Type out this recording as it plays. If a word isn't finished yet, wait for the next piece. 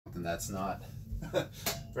and that's not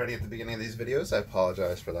ready at the beginning of these videos. I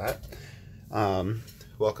apologize for that.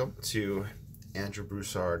 Welcome to Andrew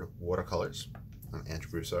Broussard Watercolors. I'm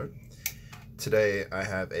Andrew Broussard. Today I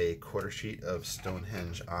have a quarter sheet of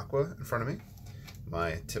Stonehenge Aqua in front of me,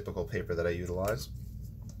 my typical paper that I utilize.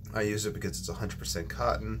 I use it because it's 100%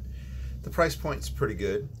 cotton. The price point is pretty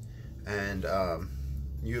good, and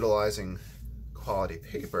utilizing quality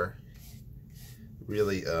paper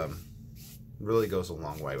really goes a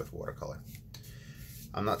long way with watercolor.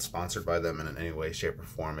 I'm not sponsored by them in any way, shape, or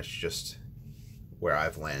form. It's just where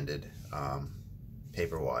I've landed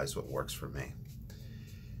paper-wise, what works for me.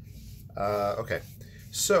 Okay,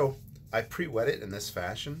 so I pre-wet it in this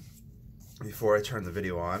fashion before I turn the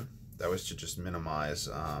video on. That was to just minimize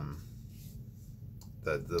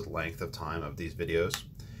the length of time of these videos.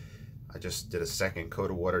 I just did a second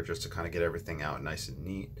coat of water just to kind of get everything out nice and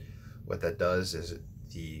neat. What that does is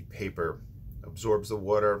the paper absorbs the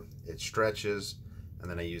water, it stretches,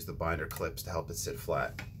 and then I use the binder clips to help it sit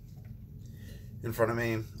flat. In front of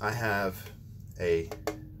me, I have they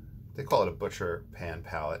call it a butcher pan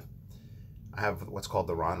palette. I have what's called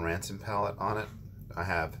the Ranson palette on it. I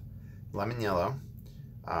have lemon yellow,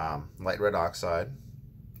 light red oxide,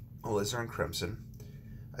 alizarin crimson.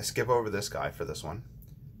 I skip over this guy for this one.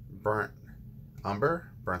 Burnt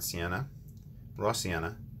umber, burnt sienna, raw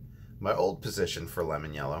sienna. My old position for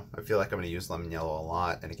lemon yellow. I feel like I'm going to use lemon yellow a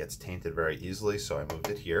lot and it gets tainted very easily, so I moved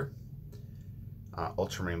it here.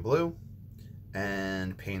 Ultramarine blue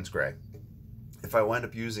and Payne's gray. If I wind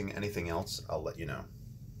up using anything else, I'll let you know.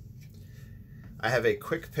 I have a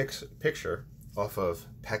quick picture off of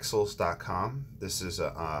pexels.com. This is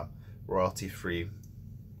a royalty-free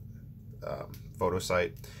photo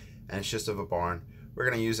site, and it's just of a barn. We're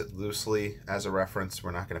going to use it loosely as a reference. We're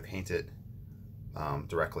not going to paint it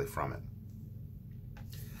directly from it.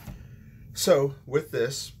 So with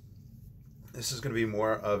this is going to be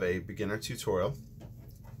more of a beginner tutorial.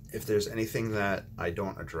 If there's anything that I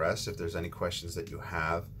don't address, if there's any questions that you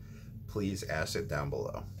have, please ask it down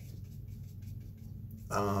below.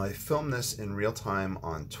 I film this in real time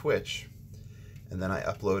on Twitch, and then I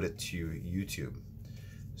upload it to YouTube.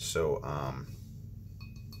 So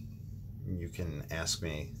you can ask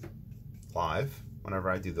me live whenever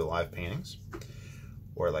I do the live paintings,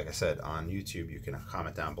 or like I said, on YouTube you can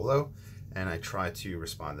comment down below and I try to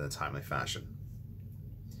respond in a timely fashion.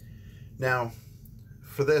 Now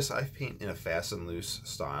for this, I paint in a fast and loose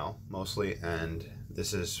style mostly, and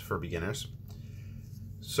this is for beginners.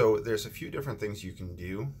 So there's a few different things you can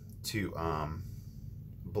do to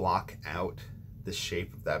block out the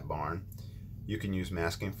shape of that barn. You can use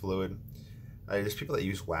masking fluid. There's people that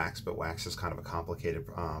use wax, but wax is kind of a complicated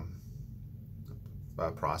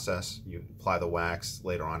process. You apply the wax.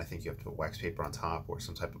 Later on, I think you have to put wax paper on top or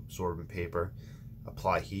some type of absorbent paper.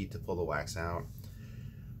 Apply heat to pull the wax out.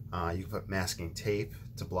 You can put masking tape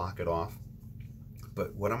to block it off.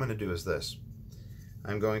 But what I'm going to do is this.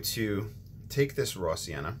 I'm going to take this raw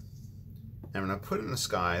sienna and I'm going to put it in the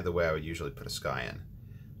sky the way I would usually put a sky in.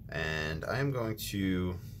 And I am going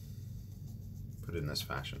to put it in this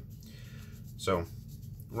fashion. So,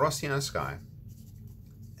 raw sienna sky,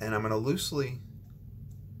 and I'm going to loosely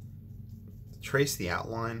trace the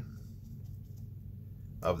outline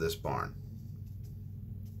of this barn.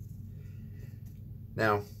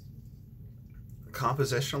 Now,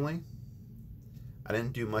 compositionally, I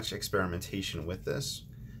didn't do much experimentation with this.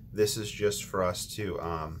 This is just for us to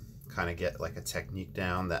kind of get like a technique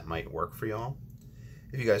down that might work for y'all.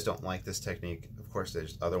 If you guys don't like this technique, of course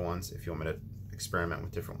there's other ones. If you want me to experiment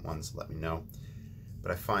with different ones, let me know.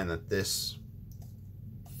 But I find that this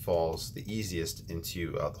falls the easiest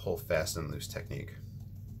into the whole fast and loose technique.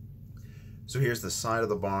 So here's the side of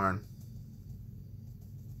the barn.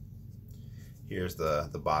 Here's the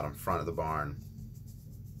bottom front of the barn.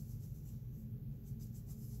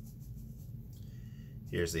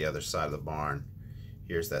 Here's the other side of the barn.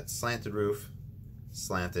 Here's that slanted roof,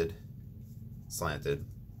 slanted, slanted,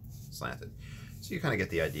 slanted. So you kind of get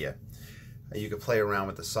the idea. You can play around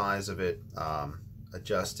with the size of it,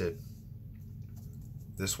 adjust it.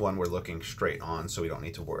 This one we're looking straight on, so we don't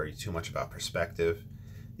need to worry too much about perspective.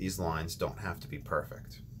 These lines don't have to be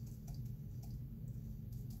perfect.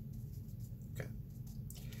 Okay.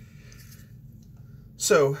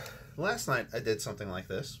 So last night I did something like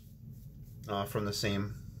this from the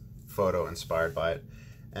same photo inspired by it.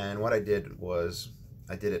 And what I did was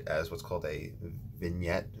I did it as what's called a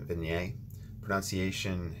vignette.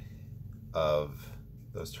 Pronunciation of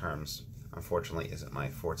those terms, unfortunately, isn't my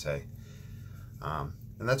forte.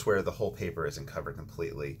 And that's where the whole paper isn't covered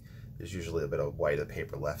completely. There's usually a bit of white of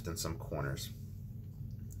paper left in some corners.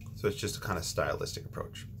 So it's just a kind of stylistic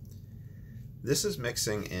approach. This is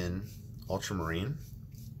mixing in ultramarine,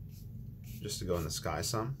 just to go in the sky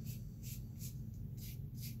some.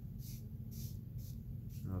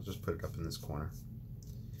 I'll just put it up in this corner.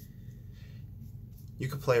 You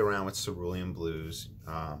could play around with cerulean blues.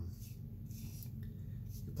 You can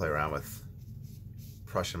play around with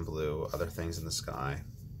Prussian blue, other things in the sky.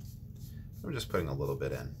 I'm just putting a little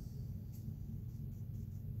bit in.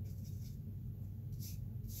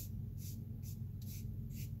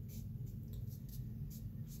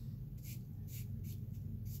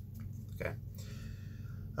 Okay.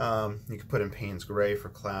 You can put in Payne's Gray for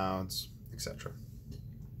clouds, etc.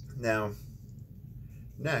 Now,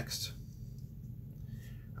 next,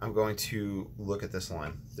 I'm going to look at this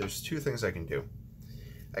line. There's two things I can do.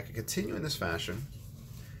 I could continue in this fashion,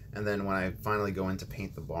 and then when I finally go in to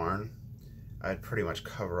paint the barn, I'd pretty much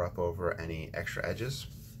cover up over any extra edges.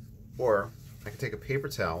 Or I could take a paper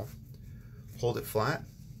towel, hold it flat,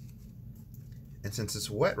 and since it's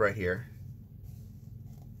wet right here,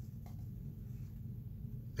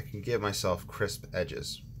 I can give myself crisp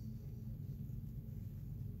edges.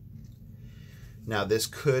 Now this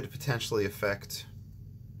could potentially affect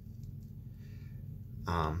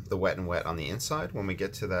the wet and wet on the inside when we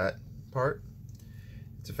get to that part.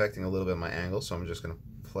 It's affecting a little bit of my angle, so I'm just going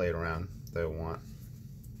to play it around that I want.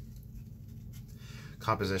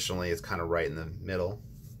 Compositionally, it's kind of right in the middle,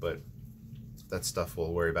 but that stuff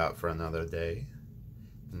we'll worry about for another day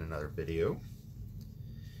in another video.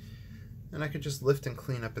 And I could just lift and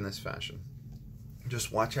clean up in this fashion.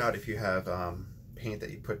 Just watch out if you have paint that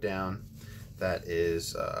you put down that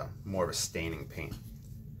is more of a staining paint.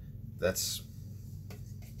 That's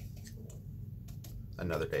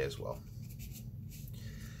another day as well.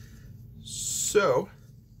 So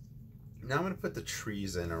now I'm going to put the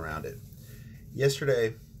trees in around it.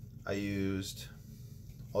 Yesterday I used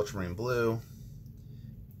ultramarine blue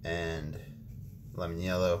and lemon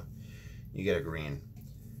yellow. You get a green.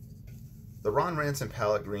 The Ranson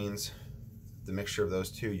palette greens, the mixture of those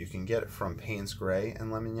two, you can get it from Payne's Gray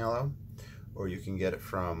and lemon yellow, or you can get it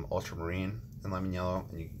from ultramarine and lemon yellow,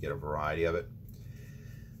 and you can get a variety of it.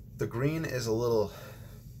 The green is a little,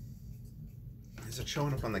 is it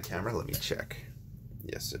showing up on the camera? Let me check.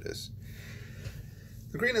 Yes, it is.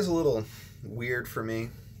 The green is a little weird for me.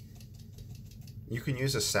 You can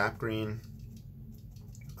use a sap green.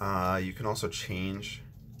 You can also change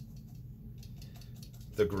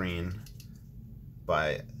the green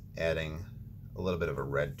by adding a little bit of a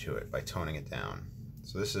red to it, by toning it down.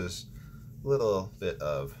 So this is a little bit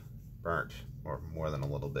of burnt, or more than a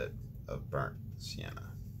little bit of burnt sienna.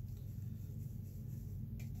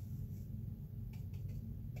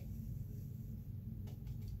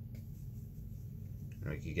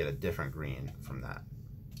 And we could get a different green from that.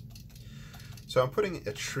 So I'm putting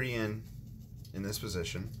a tree in this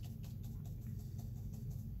position.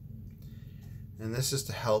 And this is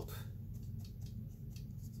to help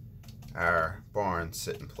our barn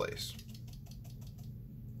sit in place.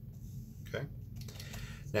 Okay.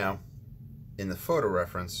 Now, in the photo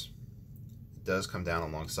reference, it does come down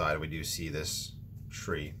alongside. We do see this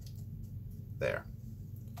tree there.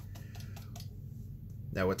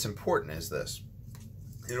 Now, what's important is this.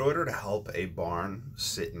 In order to help a barn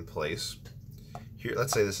sit in place, here,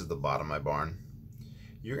 let's say this is the bottom of my barn,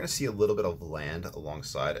 you're going to see a little bit of land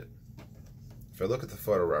alongside it. If I look at the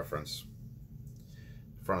photo reference,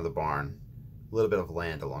 front of the barn, a little bit of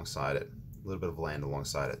land alongside it, a little bit of land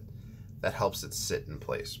alongside it. That helps it sit in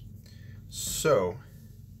place. So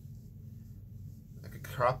I could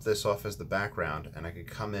crop this off as the background, and I could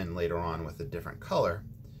come in later on with a different color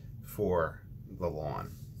for the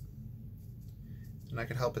lawn. And I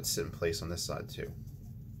could help it sit in place on this side too.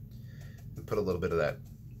 And put a little bit of that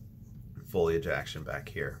foliage action back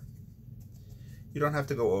here. You don't have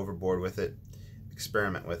to go overboard with it.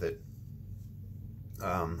 Experiment with it.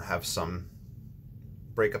 Have some,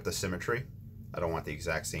 break up the symmetry. I don't want the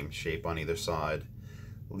exact same shape on either side.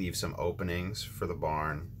 Leave some openings for the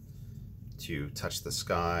barn to touch the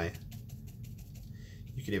sky.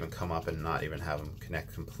 You could even come up and not even have them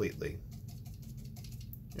connect completely.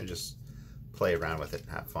 And just play around with it and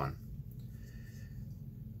have fun.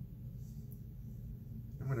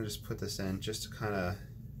 I'm going to just put this in just to kind of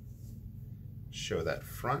show that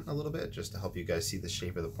front a little bit, just to help you guys see the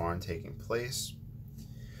shape of the barn taking place.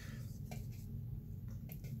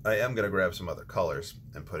 I am going to grab some other colors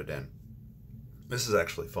and put it in. This is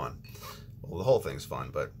actually fun. Well, the whole thing's fun,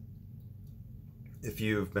 but if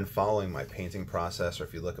you've been following my painting process, or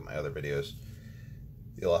if you look at my other videos,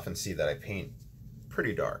 you'll often see that I paint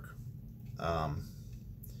pretty dark.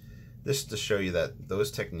 This is to show you that those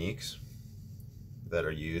techniques that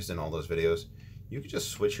are used in all those videos, you could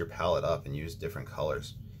just switch your palette up and use different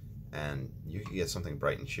colors, and you could get something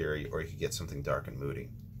bright and cheery, or you could get something dark and moody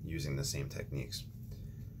using the same techniques.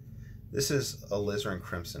 This is alizarin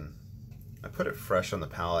crimson. I put it fresh on the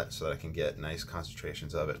palette so that I can get nice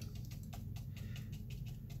concentrations of it,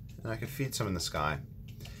 and I could feed some in the sky.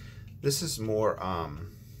 This is more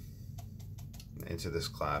into this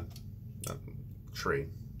tree.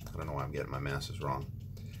 I don't know why I'm getting my masses wrong.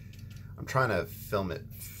 I'm trying to film it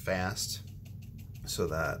fast so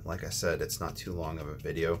that, like I said, it's not too long of a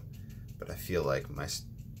video, but I feel like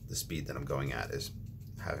the speed that I'm going at is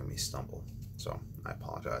having me stumble, so I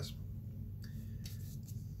apologize.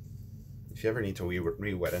 If you ever need to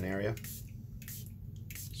re-wet an area,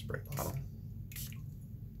 spray bottle.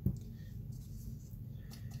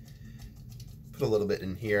 Put a little bit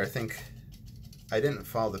in here. I think I didn't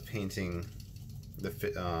follow the painting,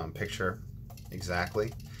 the picture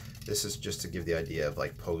exactly. This is just to give the idea of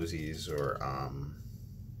like posies or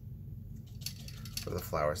what are the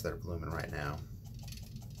flowers that are blooming right now?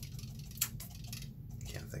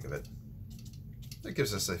 I can't think of it. It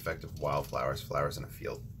gives us the effect of wildflowers, flowers in a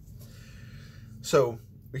field. So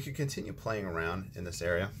we could continue playing around in this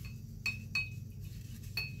area.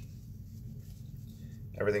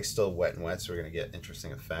 Everything's still wet and wet, so we're going to get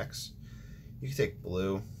interesting effects. You can take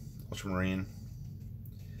blue, ultramarine,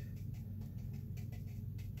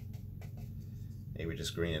 maybe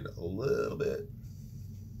just green it a little bit.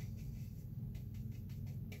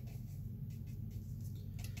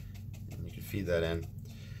 And you can feed that in.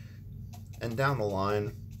 And down the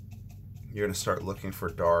line, you're going to start looking for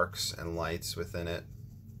darks and lights within it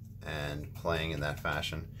and playing in that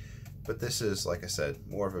fashion. But this is, like I said,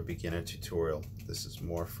 more of a beginner tutorial. This is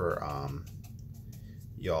more for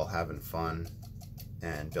y'all having fun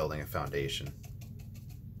and building a foundation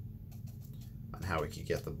on how we could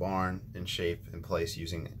get the barn in shape, in place,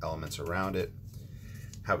 using elements around it,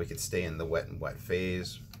 how we could stay in the wet and wet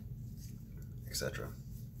phase, etc.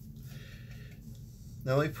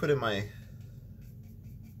 Now let me put in my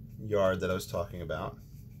yard that I was talking about.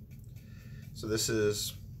 So this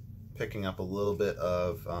is picking up a little bit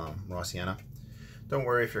of raw sienna. Don't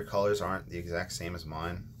worry if your colors aren't the exact same as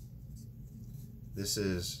mine. This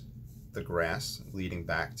is the grass leading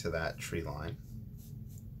back to that tree line.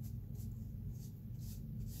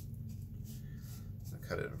 I'll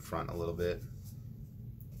cut it in front a little bit.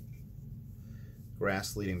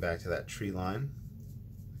 Grass leading back to that tree line.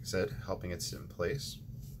 Like I said, helping it sit in place.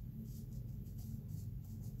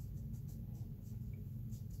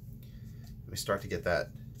 We start to get that,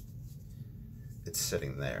 it's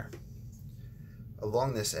sitting there.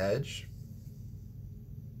 Along this edge,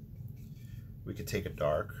 we could take a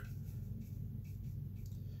dark,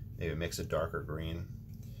 maybe mix a darker green.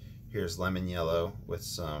 Here's lemon yellow with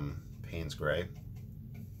some Payne's gray.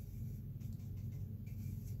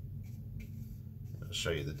 I'll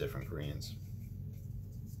show you the different greens.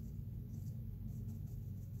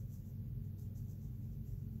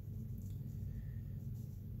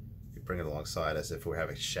 Bring it alongside as if we have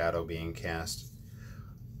a shadow being cast.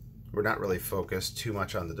 We're not really focused too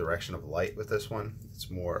much on the direction of light with this one.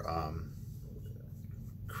 It's more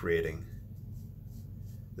creating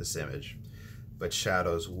this image, but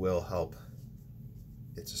shadows will help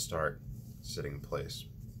it to start sitting in place.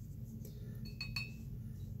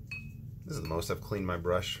 This is the most I've cleaned my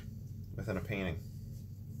brush within a painting.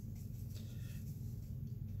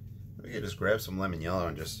 We could just grab some lemon yellow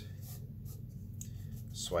and just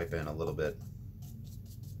swipe in a little bit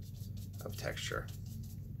of texture.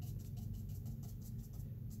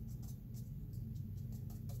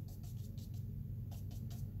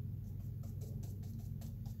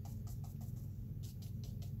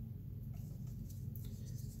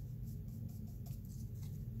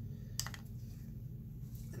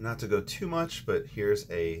 And not to go too much, but here's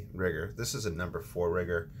a rigger. This is a number 4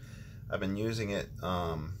 rigger. I've been using it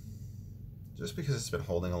just because it's been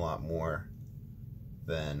holding a lot more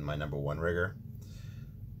than my number 1 rigger,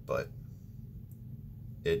 but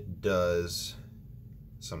it does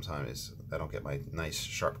sometimes I don't get my nice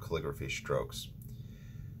sharp calligraphy strokes.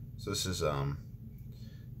 So this is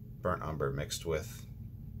burnt umber mixed with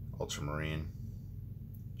ultramarine,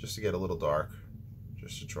 just to get a little dark,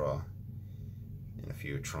 just to draw in a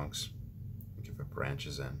few trunks and give it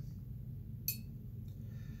branches in.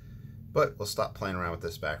 But we'll stop playing around with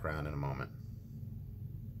this background in a moment.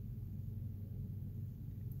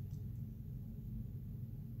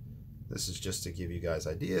 This is just to give you guys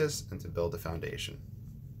ideas and to build a foundation.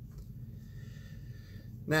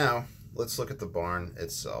 Now, let's look at the barn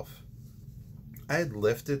itself. I had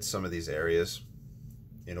lifted some of these areas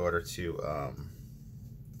in order to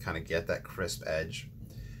kind of get that crisp edge.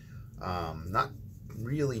 Not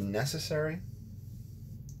really necessary,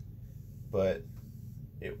 but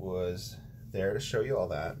it was there to show you all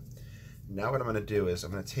that. Now what I'm going to do is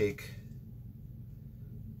I'm going to take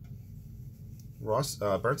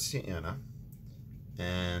burnt sienna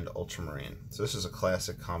and ultramarine. So this is a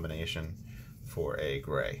classic combination for a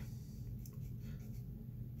gray.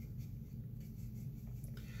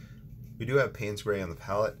 We do have Payne's gray on the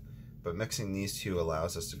palette, but mixing these two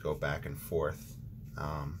allows us to go back and forth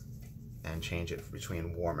and change it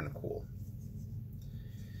between warm and cool.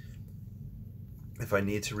 If I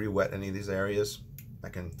need to re-wet any of these areas, I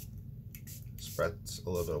can spread a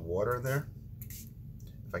little bit of water in there.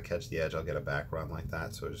 If I catch the edge, I'll get a background like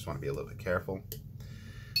that, so I just want to be a little bit careful.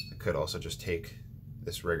 I could also just take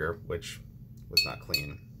this rigger, which was not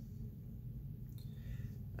clean,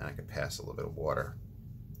 and I could pass a little bit of water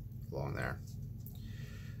along there.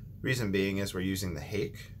 Reason being is we're using the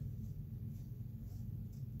Hake,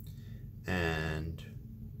 and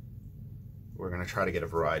we're going to try to get a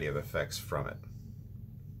variety of effects from it.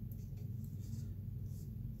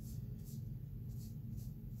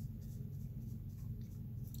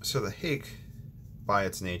 So the Hake, by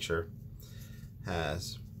its nature,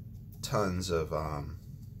 has tons of I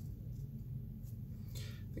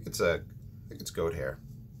think it's goat hair.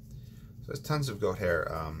 So there's tons of goat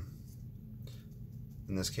hair.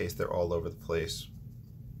 In this case, they're all over the place,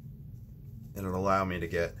 and it'll allow me to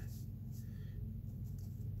get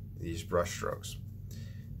these brush strokes.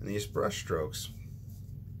 And these brush strokes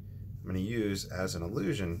I'm going to use as an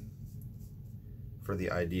illusion for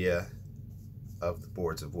the idea of the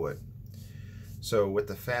boards of wood. So with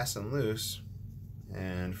the fast and loose,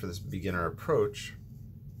 and for this beginner approach,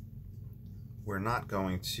 we're not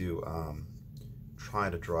going to try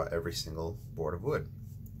to draw every single board of wood.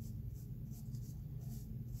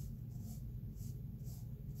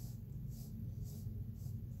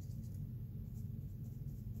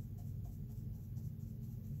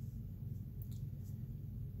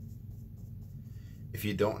 If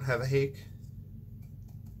you don't have a Hake,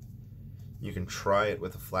 you can try it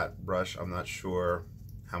with a flat brush. I'm not sure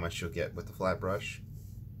how much you'll get with the flat brush,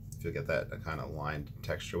 if you'll get that kind of lined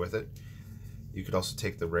texture with it. You could also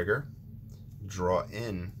take the rigger, draw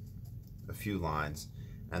in a few lines,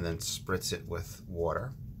 and then spritz it with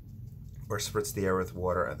water, or spritz the air with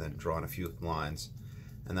water and then draw in a few lines,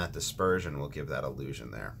 and that dispersion will give that illusion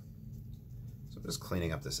there. So I'm just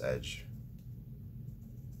cleaning up this edge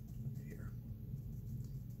here.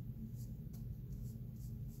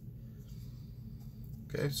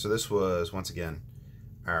 Okay, so this was, once again,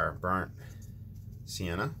 our burnt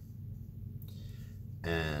sienna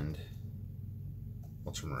and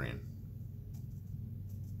ultramarine.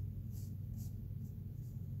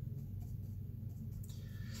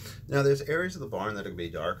 Now there's areas of the barn that are going to be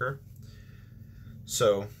darker,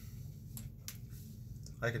 so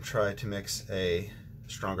I could try to mix a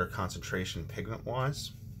stronger concentration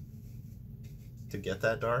pigment-wise to get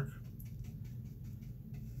that dark.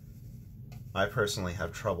 I personally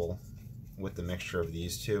have trouble with the mixture of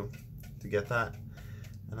these two to get that,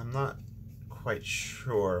 and I'm not quite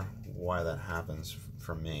sure why that happens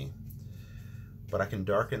for me. But I can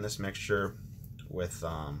darken this mixture with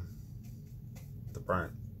the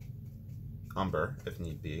burnt umber if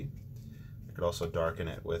need be. I could also darken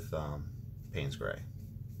it with Payne's gray,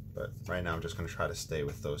 but right now I'm just going to try to stay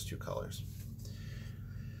with those two colors.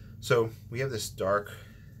 So we have this dark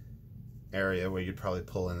area where you'd probably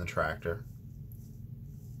pull in the tractor.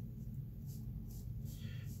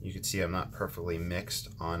 You can see I'm not perfectly mixed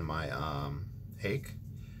on my Hake,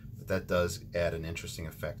 but that does add an interesting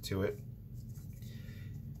effect to it.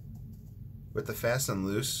 With the fast and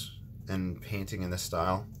loose and painting in this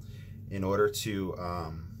style, in order to,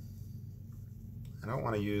 I don't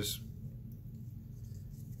want to use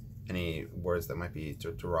any words that might be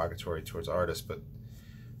derogatory towards artists, but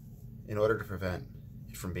in order to prevent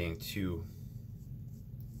it from being too,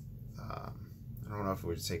 I don't know if we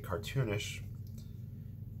would say cartoonish,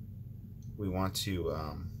 we want to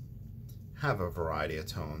have a variety of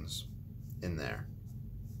tones in there.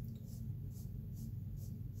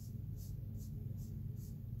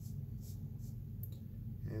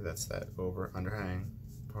 Okay, that's that underhang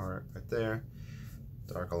part right there.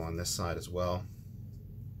 Dark along this side as well.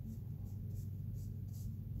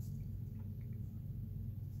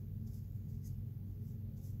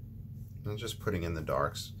 I'm just putting in the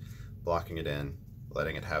darks, blocking it in,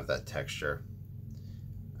 letting it have that texture.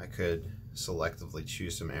 I could selectively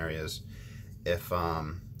choose some areas if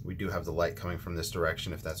we do have the light coming from this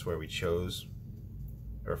direction, if that's where we chose,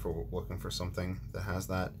 or if we're looking for something that has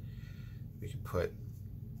that, we could put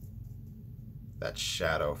that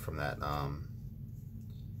shadow from that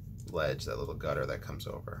ledge, that little gutter that comes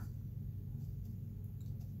over.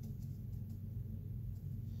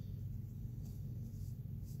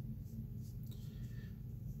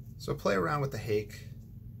 So play around with the Hake,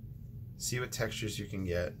 see what textures you can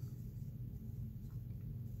get.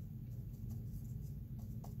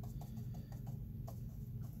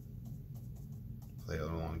 Play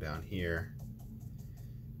along down here.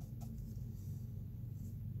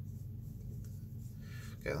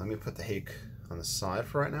 Okay, let me put the Hake on the side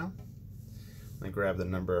for right now. Let me grab the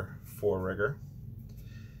number 4 rigger.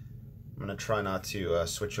 I'm going to try not to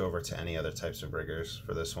switch over to any other types of riggers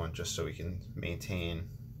for this one, just so we can maintain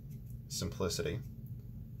simplicity.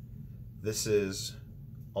 This is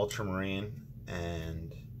ultramarine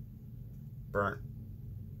and burnt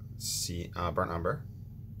umber.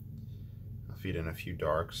 I'll feed in a few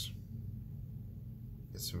darks,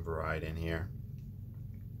 get some variety in here.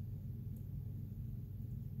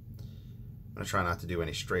 I'm going to try not to do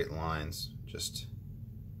any straight lines, just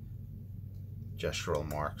gestural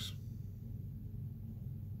marks.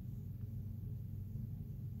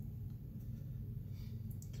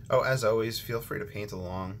 Oh, as always, feel free to paint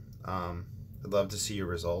along. I'd love to see your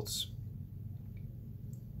results.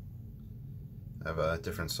 I have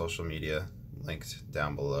different social media linked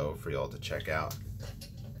down below for y'all to check out.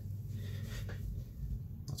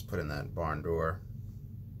 Let's put in that barn door.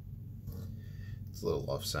 It's a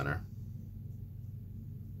little off center.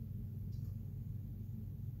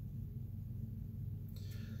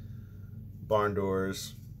 Barn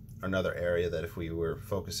doors are another area that if we were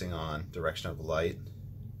focusing on direction of light,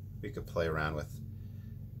 we could play around with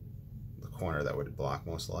the corner that would block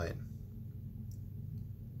most light.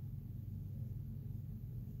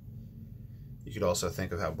 You could also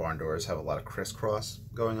think of how barn doors have a lot of crisscross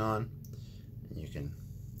going on, and you can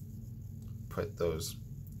put those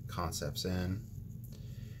concepts in,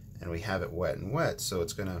 and we have it wet and wet, so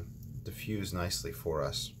it's going to diffuse nicely for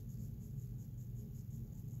us.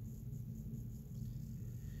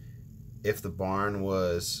 If the barn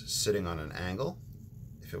was sitting on an angle,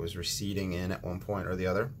 if it was receding in at one point or the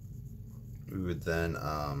other, we would then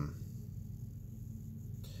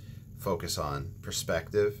focus on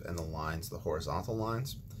perspective and the lines, the horizontal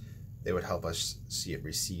lines. They would help us see it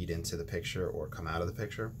recede into the picture or come out of the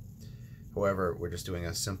picture. However, we're just doing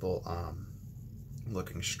a simple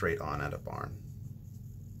looking straight on at a barn.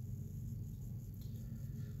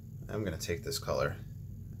 I'm going to take this color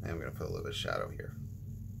and I'm going to put a little bit of shadow here.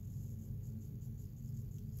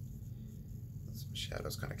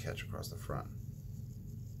 Shadows kind of catch across the front.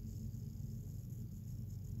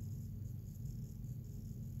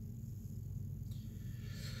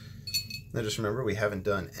 Now just remember, we haven't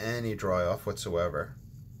done any dry off whatsoever.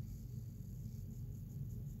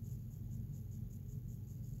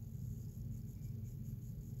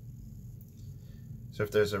 So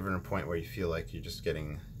if there's ever a point where you feel like you're just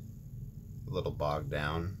getting a little bogged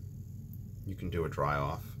down, you can do a dry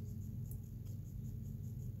off.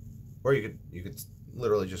 Or you could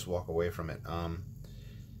literally just walk away from it.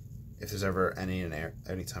 If there's ever any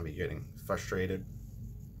time you're getting frustrated,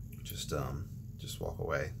 just walk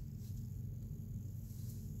away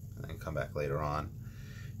and then come back later on.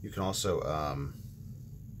 You can also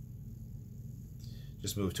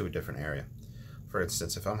just move to a different area. For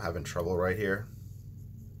instance, if I'm having trouble right here,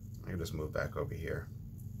 I can just move back over here.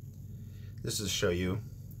 This is to show you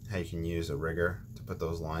how you can use a rigger to put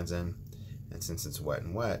those lines in, and since it's wet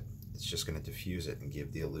and wet, it's just going to diffuse it and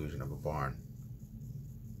give the illusion of a barn.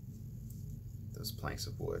 Those planks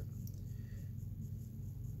of wood.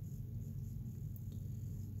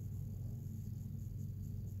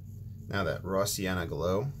 Now that raw sienna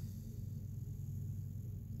glow,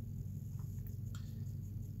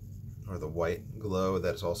 or the white glow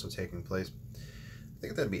that's also taking place, I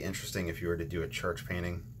think that'd be interesting if you were to do a church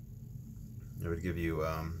painting. It would give you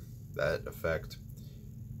that effect.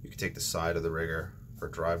 You could take the side of the rigger for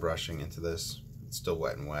dry brushing into this. It's still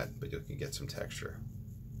wet and wet, but you can get some texture.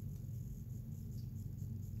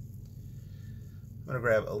 I'm going to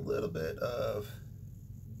grab a little bit of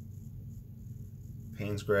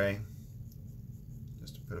Payne's Gray,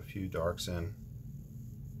 just to put a few darks in.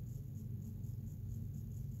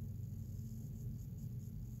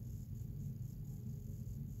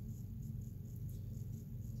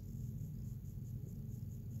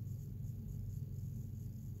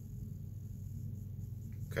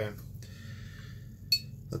 Okay,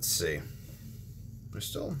 let's see. We're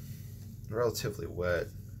still relatively wet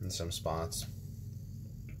in some spots.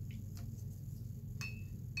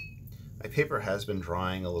 My paper has been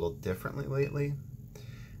drying a little differently lately.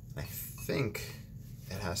 I think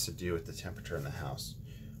it has to do with the temperature in the house,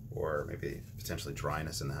 or maybe potentially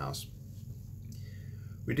dryness in the house.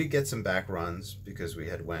 We did get some back runs because we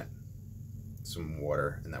had went some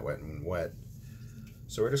water in that wet and wet.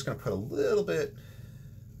 So we're just going to put a little bit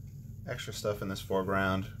extra stuff in this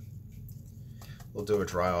foreground. We'll do a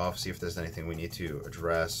dry off, see if there's anything we need to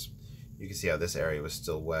address. You can see how this area was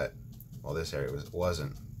still wet while this area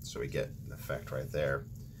wasn't. So we get an effect right there,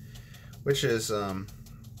 which is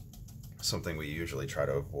something we usually try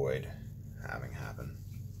to avoid having happen.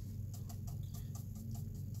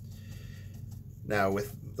 Now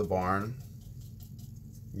with the barn,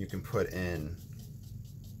 you can put in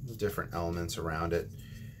different elements around it.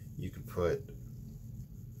 You can put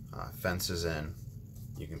fences in.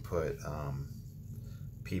 You can put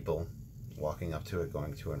people walking up to it,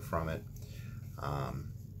 going to and from it.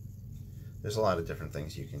 There's a lot of different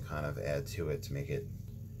things you can kind of add to it to make it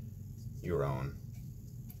your own.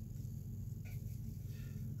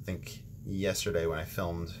 I think yesterday when I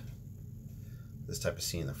filmed this type of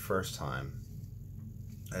scene the first time,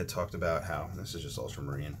 I had talked about how, this is just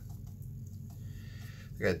ultramarine,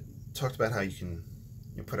 I talked about how you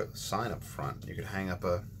put a sign up front. You could hang up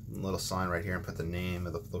a little sign right here and put the name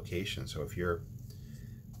of the location. So if you're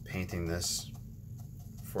painting this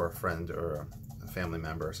for a friend or a family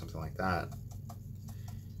member or something like that,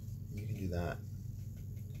 you can do that.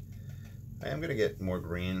 I am going to get more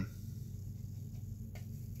green.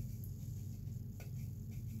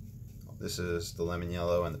 This is the lemon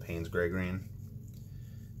yellow and the Payne's gray green.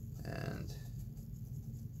 And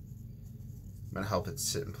I'm going to help it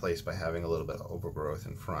sit in place by having a little bit of overgrowth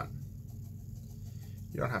in front.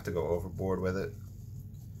 You don't have to go overboard with it.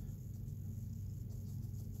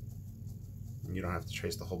 You don't have to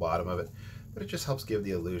trace the whole bottom of it, but it just helps give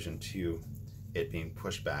the illusion to it being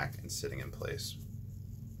pushed back and sitting in place.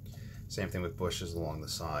 Same thing with bushes along the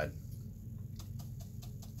side.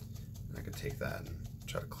 And I could take that and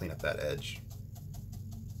try to clean up that edge.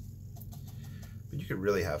 But you could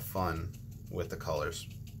really have fun with the colors.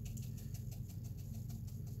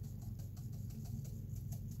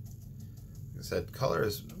 Like I said, color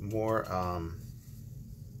is more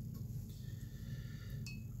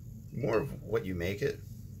of what you make it.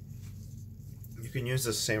 You can use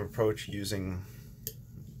the same approach using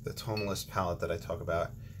the tonalist palette that I talk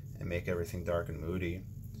about and make everything dark and moody.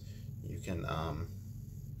 You can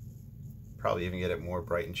probably even get it more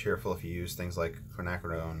bright and cheerful if you use things like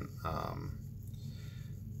quinacridone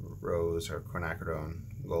rose or quinacridone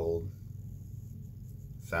gold,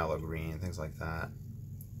 phthalo green, things like that.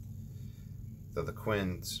 Though the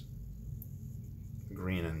quin's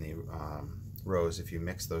green and the rose, if you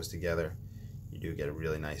mix those together, you do get a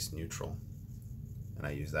really nice neutral. And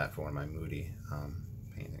I use that for one of my moody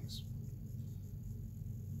paintings.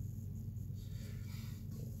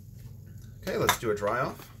 Okay, let's do a dry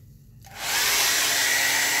off.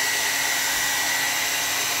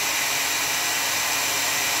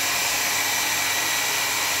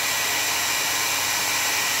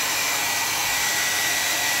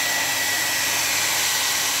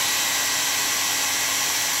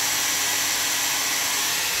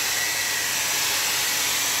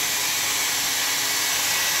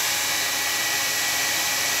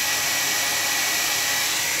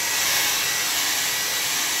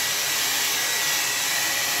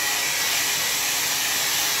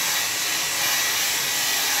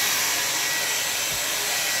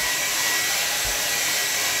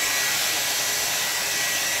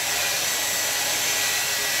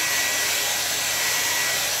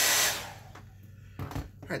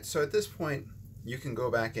 Alright, so at this point you can go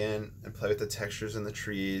back in and play with the textures in the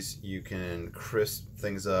trees. You can crisp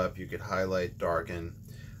things up, you could highlight, darken,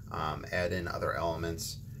 add in other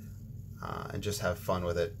elements, and just have fun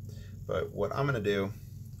with it. But what I'm going to do,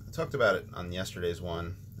 I talked about it on yesterday's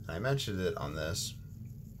one, and I mentioned it on this.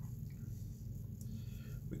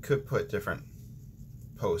 We could put different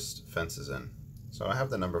post fences in. So I have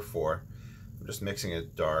the number 4. I'm just mixing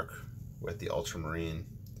it dark with the ultramarine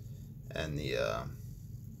and the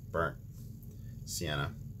burnt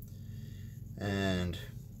sienna. And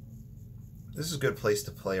this is a good place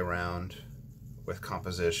to play around with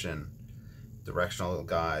composition, directional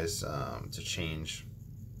guys, to change,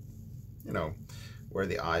 you know, where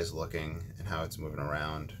the eye's looking and how it's moving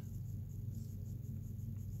around.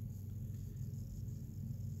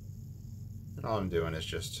 And all I'm doing is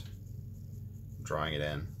just drawing it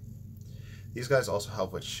in. These guys also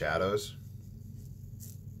help with shadows,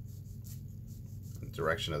 the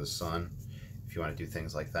direction of the sun. If you want to do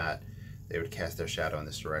things like that, they would cast their shadow in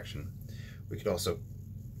this direction. We could also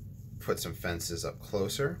put some fences up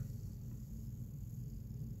closer.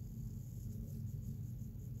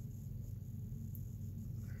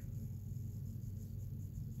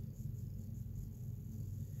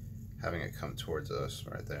 having it come towards us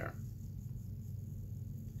right there.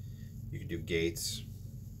 You can do gates.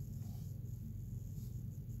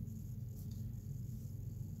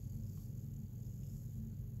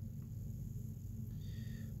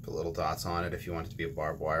 Put little dots on it if you want it to be a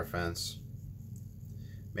barbed wire fence.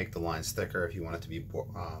 Make the lines thicker if you want it to be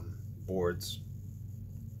boards.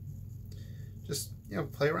 Just, you know,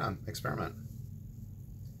 play around, experiment.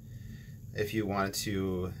 If you wanted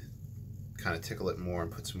to kind of tickle it more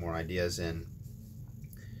and put some more ideas in,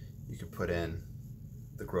 you could put in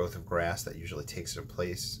the growth of grass that usually takes their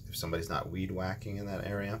place if somebody's not weed whacking in that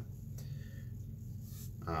area.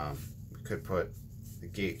 We could put a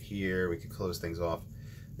gate here, we could close things off.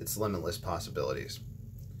 It's limitless possibilities.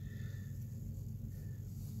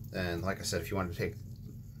 And like I said, if you wanted to take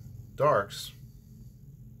darks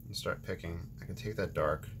and start picking, I can take that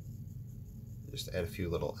dark, just add a few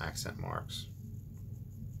little accent marks.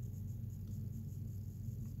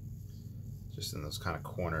 Just in those kind of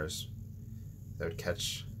corners that would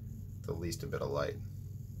catch the least a bit of light.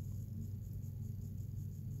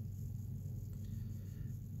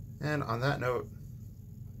 And on that note,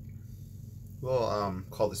 we'll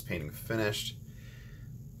call this painting finished.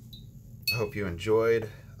 I hope you enjoyed.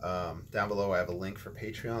 Down below I have a link for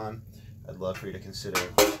Patreon. I'd love for you to consider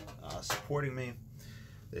supporting me.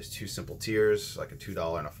 There's 2 simple tiers, like a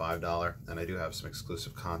 $2 and a $5, and I do have some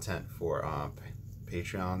exclusive content for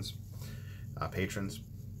patrons.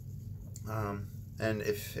 And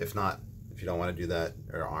if not, if you don't want to do that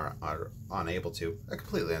or are unable to, I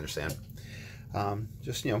completely understand.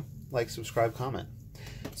 Just, you know, like, subscribe, comment.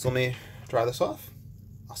 So let me dry this off.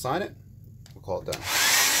 I'll sign it. We'll call it done.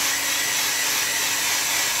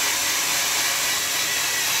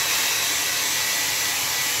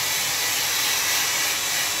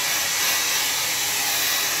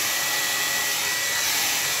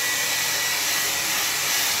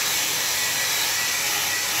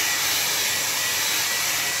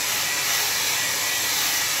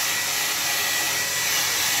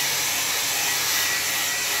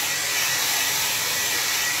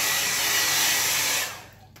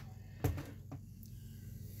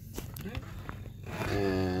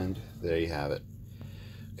 And there you have it.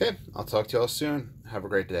 Okay, I'll talk to y'all soon. Have a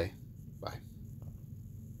great day.